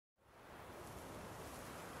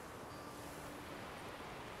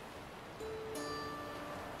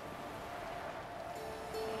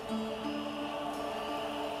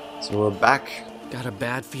So we're back Got a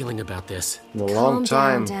bad feeling about this. in a long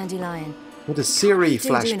time Calm down, Dandelion. with a Siri Dudu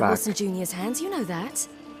in Wilson flashback. Jr.'s hands, you know that.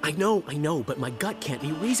 I know, but my gut can't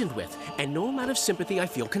be reasoned with, and no amount of sympathy I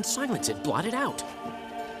feel can silence it, blot it out.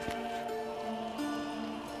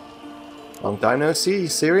 Long time no see,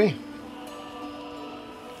 Siri.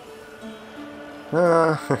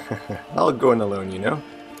 I'll go in alone, you know.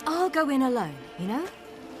 I'll go in alone, you know?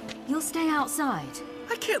 You'll stay outside.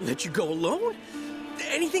 I can't let you go alone.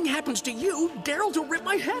 Anything happens to you, Daryl will rip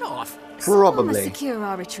my head off. Someone must Probably. secure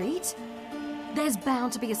our retreat. There's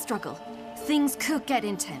bound to be a struggle. Things could get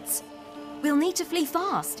intense. We'll need to flee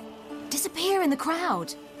fast. Disappear in the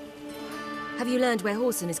crowd. Have you learned where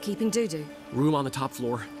Horson is keeping Dudu? Room on the top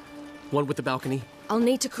floor. One with the balcony. I'll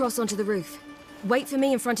need to cross onto the roof. Wait for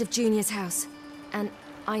me in front of Junior's house. And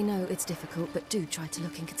I know it's difficult, but do try to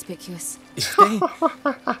look inconspicuous.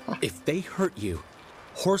 If they hurt you,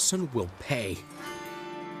 Horson will pay.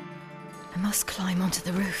 I must climb onto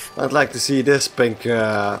the roof. I'd like to see this pink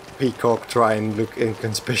peacock try and look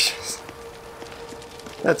inconspicuous.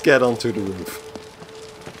 Let's get onto the roof.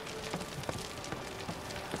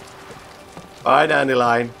 Bye,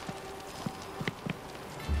 Dandelion.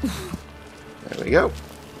 There we go.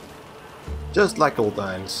 Just like old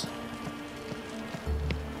times.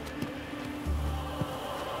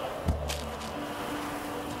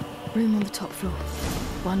 Room on the top floor.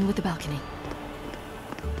 One with the balcony.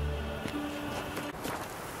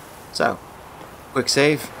 So, quick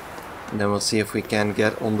save, and then we'll see if we can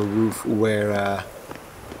get on the roof where,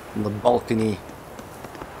 on the balcony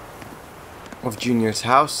of Junior's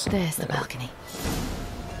house. There's the balcony.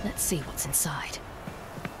 Let's see what's inside.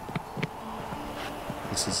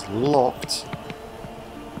 This is locked.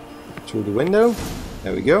 Through the window.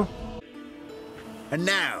 There we go. And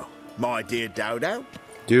now, my dear Dodo,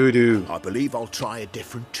 Doo-doo. I believe I'll try a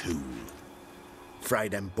different tool.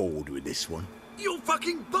 Afraid I'm bored with this one. You're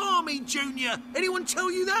fucking balmy, Junior! Anyone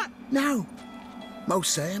tell you that? No,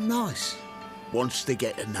 most say I'm nice. Once they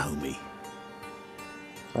get to know me.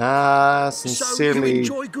 So you Sincerely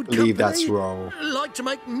enjoy good believe company? that's wrong. Like to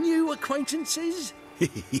make new acquaintances?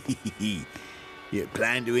 You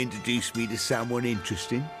plan to introduce me to someone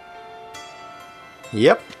interesting?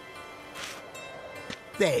 Yep.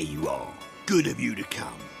 There you are. Good of you to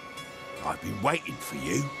come. I've been waiting for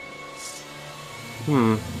you.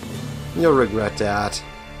 You'll regret that.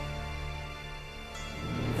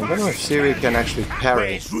 I wonder if Siri can actually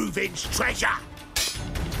parry. Where's Reuven's treasure?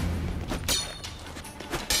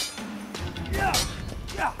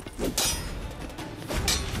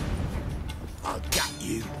 I'll get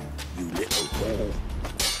you, you little whore.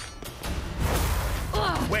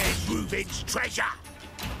 Where's Reuven's treasure?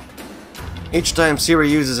 Each time Siri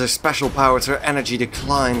uses her special powers, her energy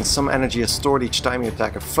declines. Some energy is stored each time you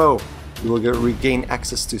attack a foe. You will regain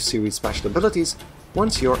access to Siri's special abilities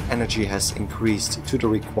once your energy has increased to the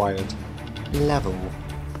required level.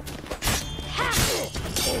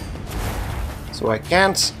 So I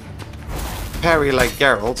can't parry like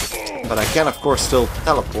Geralt, but I can of course still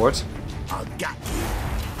teleport. I'll get you,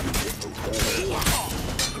 you little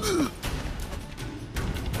whore.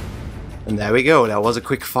 And there we go, that was a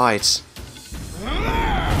quick fight.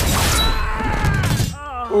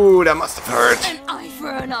 Ooh, that must have hurt. An eye for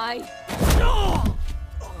an eye.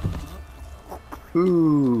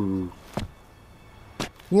 Ooh.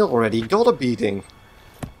 He already got a beating.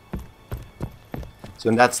 So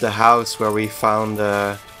and that's the house where we found,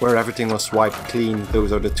 where everything was wiped clean.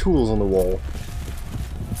 Those are the tools on the wall.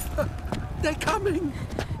 They're coming!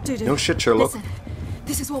 Dudu, No shit, Sherlock. listen.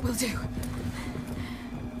 This is what we'll do.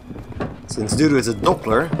 Since Dudu is a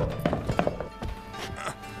Doppler,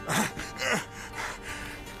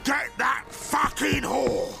 Get that fucking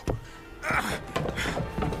whore!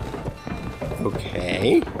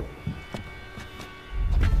 okay.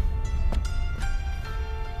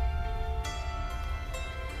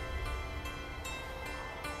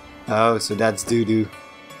 Oh, so that's Dudu.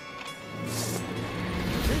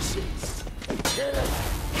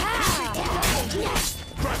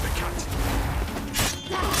 Grab the cut!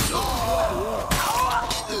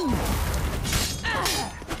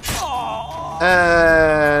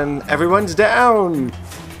 And everyone's down!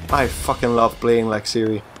 I fucking love playing like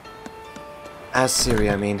Siri. As Siri,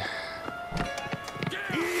 I mean.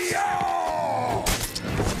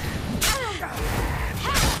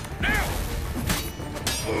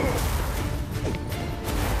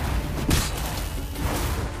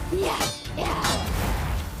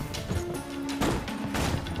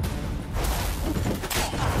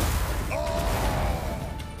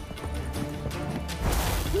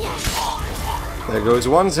 There goes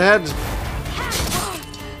one's head.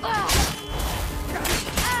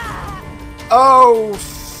 Oh!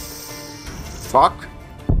 Fuck.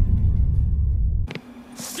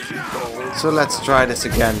 So let's try this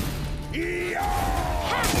again.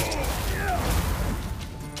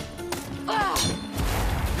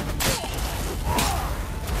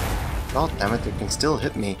 God damn it, they can still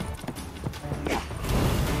hit me.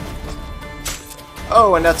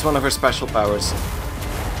 Oh, and that's one of her special powers.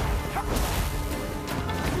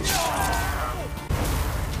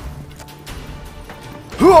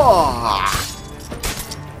 Hooah!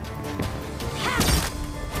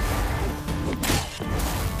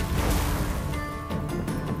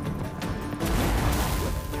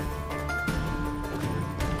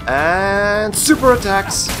 And super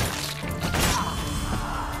attacks.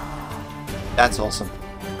 That's awesome.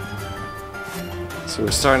 So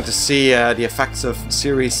we're starting to see the effects of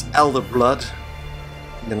Ciri's Elder Blood.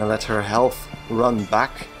 I'm gonna let her health run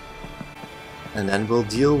back. And then we'll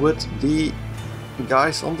deal with the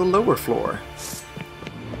guys on the lower floor.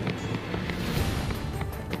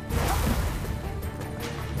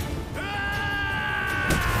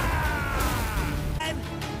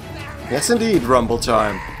 Yes indeed, rumble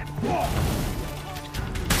time.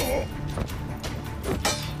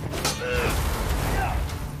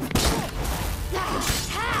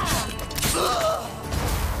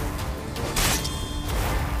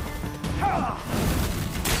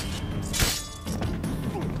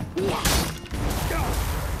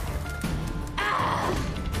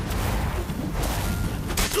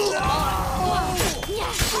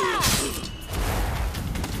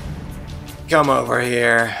 Come over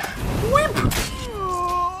here. Whip!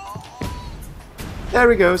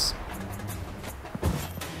 There he goes.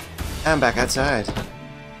 I'm back outside.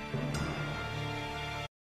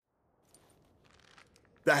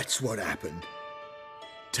 That's what happened.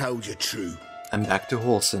 Told you true. I'm back to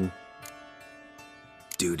Wholesome.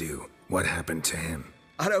 Dudu, what happened to him?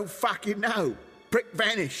 I don't fucking know. Prick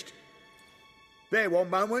vanished. There one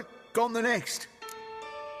moment, gone the next.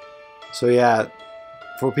 So yeah,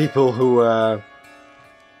 for people who are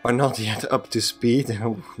not yet up to speed,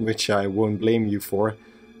 which I won't blame you for,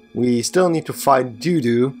 we still need to fight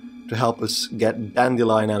Dudu to help us get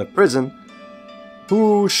Dandelion out of prison,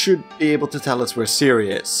 who should be able to tell us where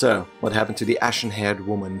Ciri is. So, what happened to the ashen-haired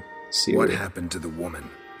woman, Ciri? What happened to the woman?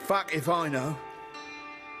 Fuck if I know.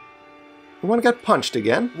 You want to get punched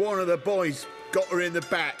again? One of the boys got her in the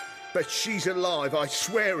back, but she's alive, I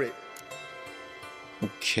swear it.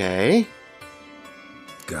 Okay.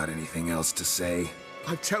 Got anything else to say?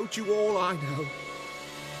 I told you all I know.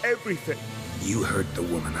 Everything. You hurt the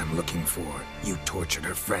woman I'm looking for. You tortured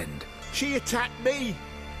her friend. She attacked me.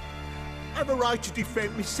 I have a right to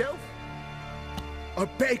defend myself. I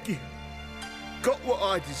beg you. Got what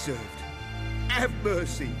I deserved. Have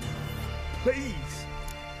mercy. Please.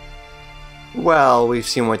 Well, we've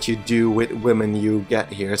seen what you do with women you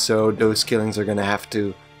get here, so those killings are gonna have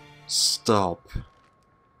to stop.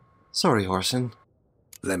 Sorry, Whoreson.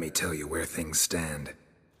 Let me tell you where things stand.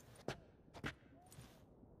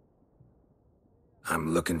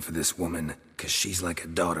 I'm looking for this woman, 'cause she's like a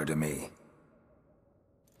daughter to me.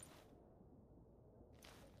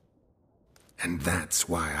 And that's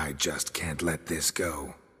why I just can't let this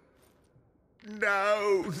go.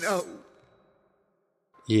 No, no.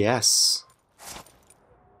 Yes.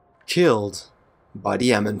 Killed by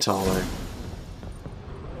the Emmentaler.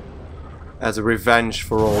 As a revenge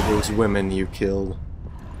for all those women you killed.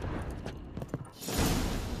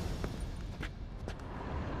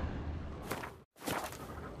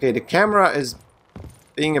 Okay, the camera is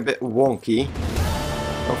being a bit wonky.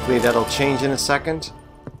 Hopefully that'll change in a second.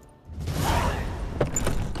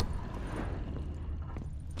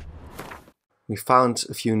 We found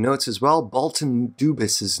a few notes as well. Bolton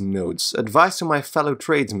Dubis's notes. Advice to my fellow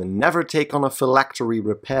tradesmen, never take on a phylactery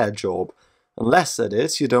repair job. Unless, that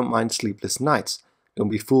is, you don't mind sleepless nights. Don't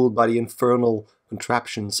be fooled by the infernal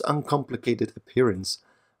contraption's uncomplicated appearance.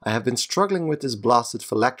 I have been struggling with this blasted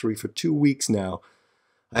phylactery for 2 weeks now.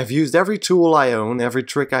 I have used every tool I own, every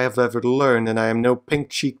trick I have ever learned, and I am no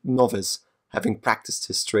pink-cheeked novice, having practiced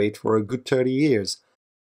this trade for a good 30 years.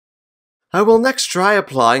 I will next try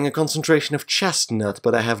applying a concentration of chestnut,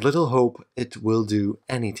 but I have little hope it will do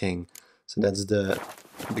anything. So that's the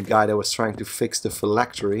guy that was trying to fix the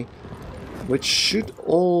phylactery, which should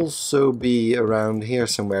also be around here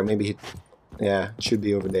somewhere. Maybe, yeah, it should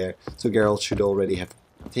be over there. So Geralt should already have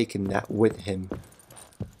taken that with him.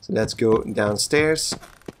 So let's go downstairs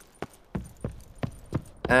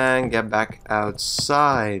and get back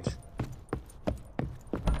outside.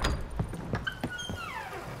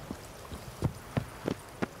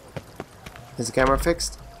 Is the camera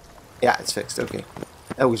fixed? Yeah, it's fixed, okay.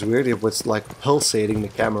 That was weird, it was like pulsating the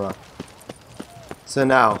camera. So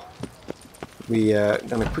now, we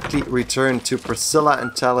gonna quickly return to Priscilla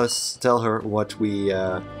and tell her what we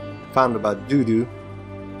found about Dudu.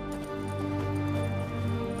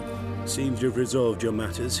 Seems you've resolved your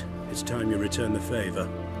matters. It's time you return the favor.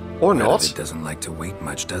 Or not. Radovid doesn't like to wait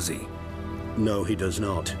much, does he? No, he does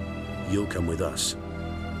not. You'll come with us.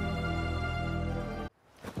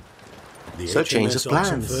 The So change of HMS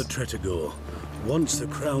plans. Oxenford Tretogor, once the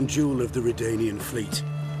crown jewel of the Redanian fleet.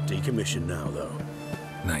 Decommissioned now, though.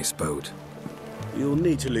 Nice boat. You'll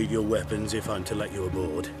need to leave your weapons if I'm to let you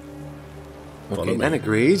aboard. Follow Okay, me. then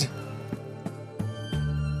agreed.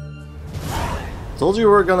 Told you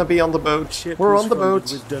we're gonna be on the boat. Ship We're was on the funded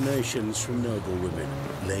boat. with donations from noble women.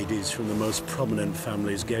 Ladies from the most prominent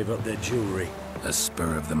families gave up their jewelry. A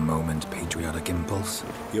spur-of-the-moment patriotic impulse?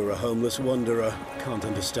 You're a homeless wanderer. Can't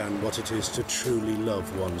understand what it is to truly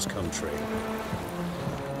love one's country.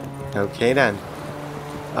 Okay then.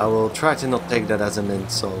 I will try to not take that as an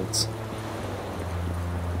insult.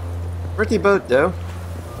 Pretty boat though.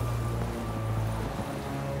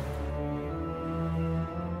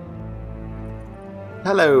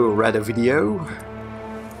 Hello, Radovidio.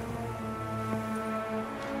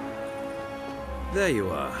 There you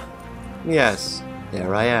are. Yes,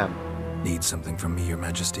 there I am. Need something from me, Your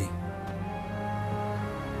Majesty?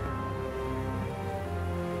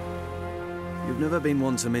 You've never been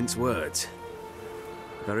one to mince words.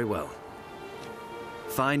 Very well.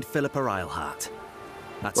 Find Philippa Eilhart.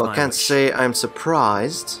 That's Well, my can't wish. say I'm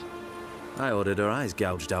surprised. I ordered her eyes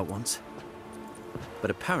gouged out once.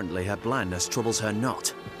 But apparently her blindness troubles her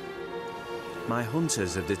not. My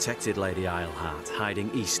hunters have detected Lady Eilhart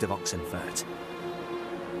hiding east of Oxenfurt.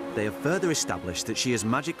 They have further established that she has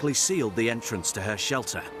magically sealed the entrance to her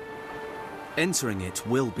shelter. Entering it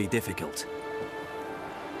will be difficult.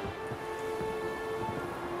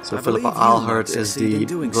 So I Philippa believe you might Eilhart is succeed in the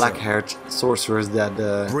doing so. black-haired sorceress that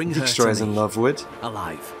Bring her Dijkstra to is in me. love with.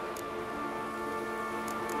 Alive.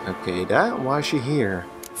 Okay, then why is she here?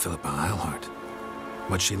 Philippa Eilhart.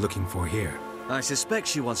 What's she looking for here? I suspect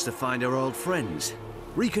she wants to find her old friends.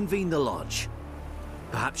 Reconvene the lodge.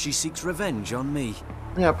 Perhaps she seeks revenge on me.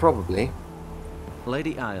 Yeah, probably.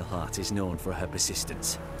 Lady Eilhart is known for her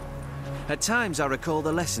persistence. At times I recall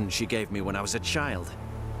the lessons she gave me when I was a child.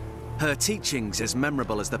 Her teachings as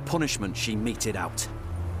memorable as the punishment she meted out.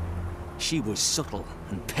 She was subtle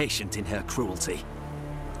and patient in her cruelty.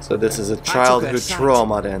 So this is a her childhood side.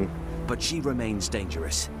 trauma then. But she remains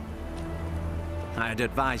dangerous. I'd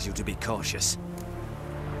advise you to be cautious.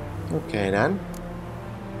 Okay then.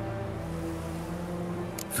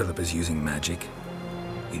 Philippa's using magic.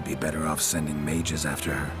 You'd be better off sending mages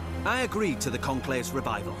after her. I agreed to the Conclave's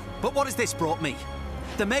revival, but what has this brought me?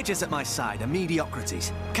 The mages at my side are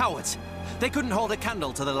mediocrities, cowards. They couldn't hold a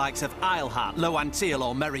candle to the likes of Eilhart, Loantil,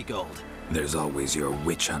 or Merigold. There's always your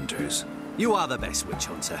witch hunters. You are the best witch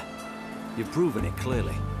hunter. You've proven it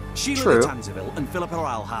clearly. Sheila True. de Tanzeville and Philippa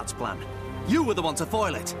Eilhart's plan. You were the one to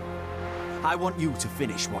foil it. I want you to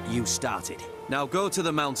finish what you started. Now go to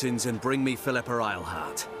the mountains and bring me Philippa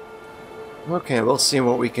Eilhart. Okay, we'll see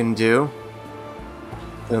what we can do.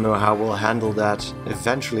 Don't know how we'll handle that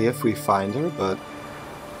eventually if we find her, but...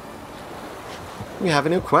 we have a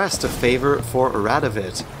new quest, a favor for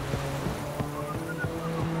Radovid.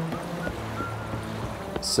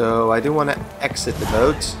 So I do want to exit the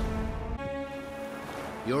boat.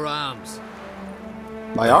 Your arms.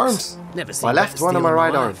 My arms? Never seen My left better one and steel my in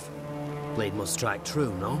right arm. life. Blade must strike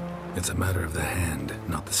true, no? It's a matter of the hand,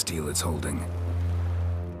 not the steel it's holding.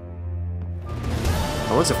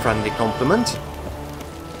 That was a friendly compliment.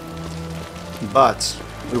 But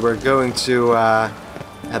we were going to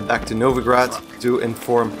head back to Novigrad to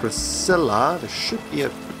inform Priscilla. There should be a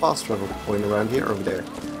fast travel point around here, over there.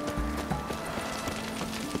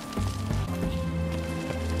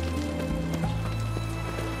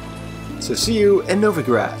 So see you in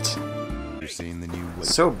Novigrad.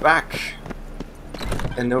 So back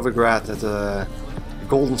in Novigrad at the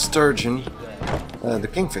Golden Sturgeon. The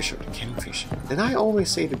Kingfisher. The Kingfisher. Did I always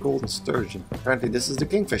say the Golden Sturgeon? Apparently this is the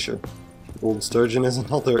Kingfisher. The Golden Sturgeon is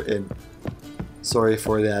another inn. Sorry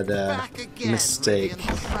for that mistake.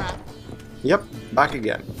 Yep, back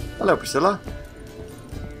again. Hello, Priscilla.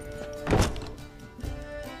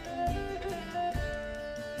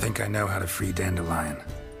 Think I know how to free Dandelion.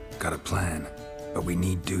 Got a plan, but we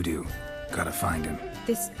need Dudu. Gotta find him.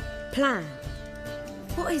 This plan?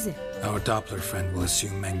 What is it? Our Doppler friend will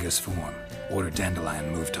assume Menga's form. Order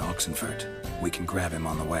Dandelion moved to Oxenfurt. We can grab him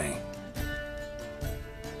on the way.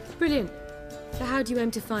 Brilliant. But how do you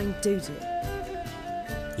aim to find Dudu?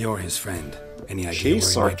 You're his friend. Any idea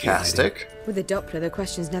She's where he might be hiding? sarcastic. With a Doppler, the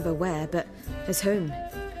question's never where, but as whom?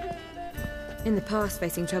 In the past,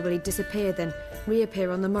 facing trouble, he'd disappear, then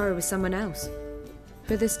reappear on the morrow with someone else.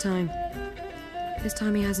 But this time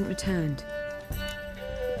he hasn't returned.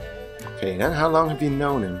 Okay, then how long have you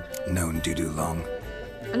known him? Known Dudu long.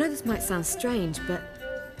 I know this might sound strange, but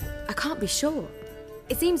I can't be sure.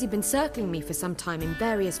 It seems he'd been circling me for some time in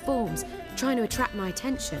various forms, trying to attract my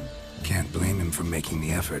attention. Can't blame him for making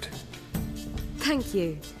the effort. Thank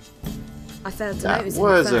you. I failed to That notice him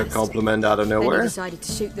was at a first. compliment out of Then he nowhere. decided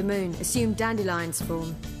to shoot the moon, assumed Dandelion's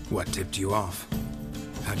form. What tipped you off?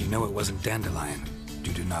 How do you know it wasn't Dandelion?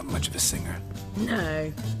 Dudu not much of a singer.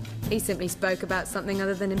 No, he simply spoke about something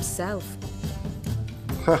other than himself.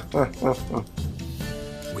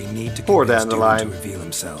 We need to Poor convince Dudu Dandelion. to reveal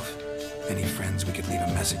himself. Any friends we could leave a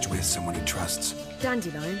message with, someone he trusts.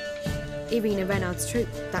 Dandelion? Irina Renard's troupe,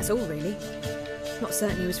 that's all really. Not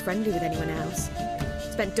certain he was friendly with anyone else.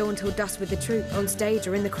 Spent dawn till dusk with the troupe, on stage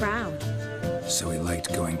or in the crowd. So he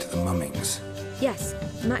liked going to the mummings. Yes,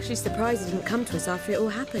 I'm actually surprised he didn't come to us after it all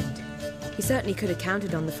happened. He certainly could have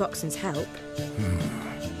counted on the Foxen's help.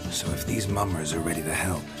 So if these mummers are ready to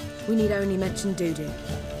help, We need only mention Dudu.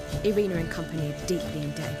 Irina and company are deeply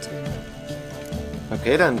indebted to him.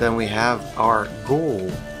 Okay, then we have our goal.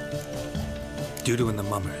 Dudu and the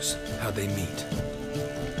mummers, how'd they meet?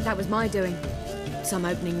 That was my doing. Some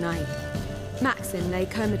opening night. Maxim lay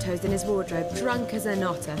comatose in his wardrobe, drunk as an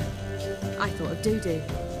otter. I thought of Dudu.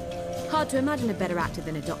 Hard to imagine a better actor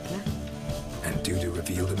than a Doppler. And Dudu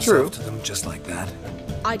revealed himself True. to them just like that?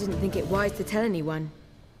 I didn't think it wise to tell anyone.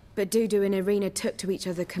 But Dudu and Irina took to each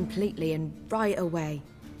other completely and right away.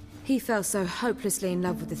 He fell so hopelessly in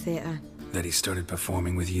love with the theatre. That he started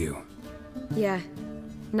performing with you. Yeah.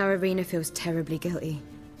 Now Irina feels terribly guilty.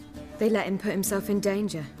 They let him put himself in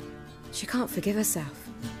danger. She can't forgive herself.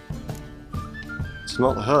 It's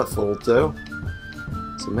not her fault, though.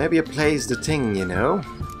 So maybe a play's the thing, you know?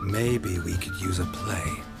 Maybe we could use a play.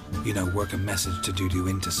 You know, work a message to Dudu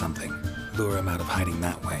into something. Lure him out of hiding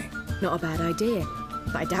that way. Not a bad idea,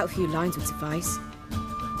 but I doubt a few lines would suffice.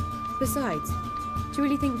 Besides, do you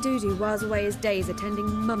really think Dudu whiles away his days attending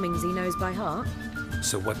mummings he knows by heart?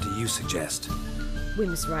 So what do you suggest? We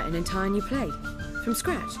must write an entire new play. From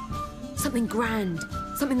scratch. Something grand.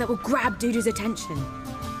 Something that will grab Dudu's attention.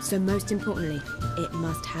 So most importantly, it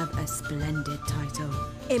must have a splendid title.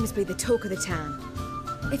 It must be the talk of the town.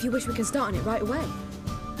 If you wish, we can start on it right away.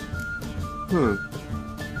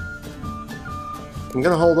 I'm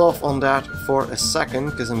gonna hold off on that for a second,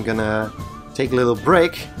 because I'm gonna take a little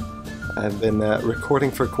break. I've been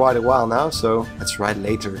recording for quite a while now, so let's write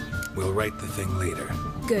later. We'll write the thing later.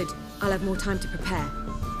 Good. I'll have more time to prepare.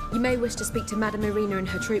 You may wish to speak to Madame Irina and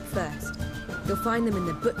her troupe first. You'll find them in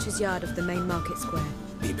the butcher's yard of the main market square.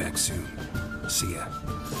 Be back soon. See ya.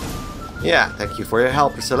 Yeah, thank you for your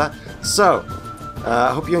help, Priscilla. So,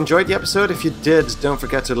 I hope you enjoyed the episode. If you did, don't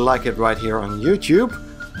forget to like it right here on YouTube.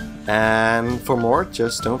 And for more,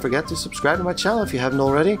 just don't forget to subscribe to my channel if you haven't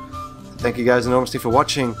already. Thank you guys enormously for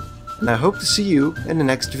watching, and I hope to see you in the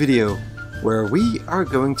next video, where we are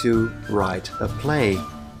going to write a play.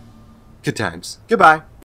 Good times. Goodbye.